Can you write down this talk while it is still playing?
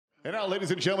And now, ladies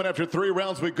and gentlemen, after 3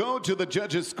 rounds, we go to the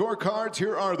judges' scorecards.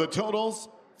 Here are the totals: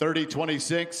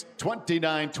 30-26,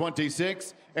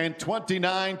 29-26, and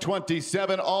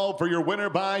 29-27, all for your winner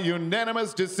by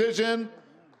unanimous decision,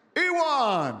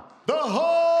 Iwan the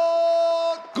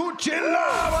Hulk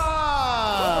Cutelaba!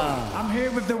 I'm here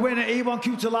with the winner, Iwan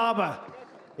Cutelaba.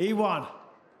 Iwan,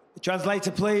 translator,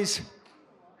 please.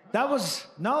 That was,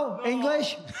 no,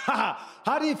 English?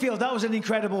 How do you feel? That was an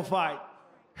incredible fight.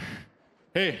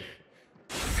 Hey,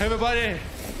 everybody,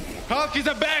 Hulk is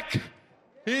back.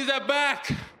 He's back.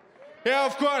 Yeah,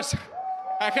 of course.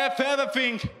 I have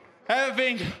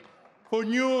everything for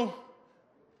new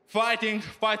fighting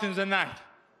the night.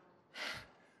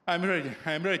 I'm ready.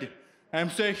 I'm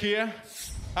staying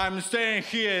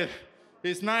here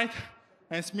this night.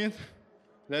 And Smith,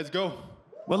 let's go.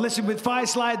 Well, listen, with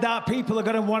fights like that, people are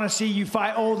going to want to see you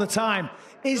fight all the time.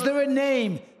 Is there a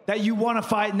name that you want to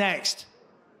fight next?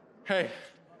 Hey,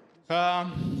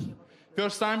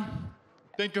 first time,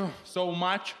 thank you so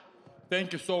much.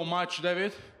 Thank you so much,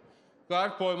 David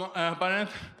Clark, for my opponent.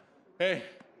 Hey,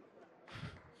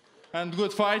 and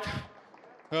good fight.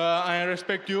 I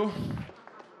respect you.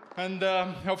 And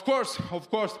of course,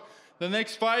 the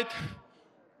next fight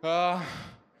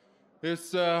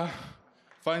is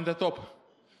find the top.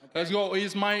 Okay. Let's go.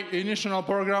 It's my initial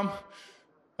program.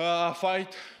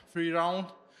 Fight 3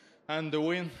 rounds and the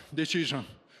win decision.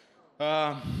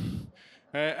 I'm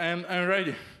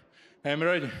ready.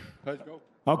 Let's go.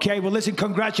 Okay, well, listen,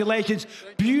 congratulations.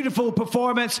 Beautiful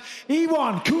performance.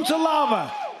 Iwan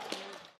Cutelaba.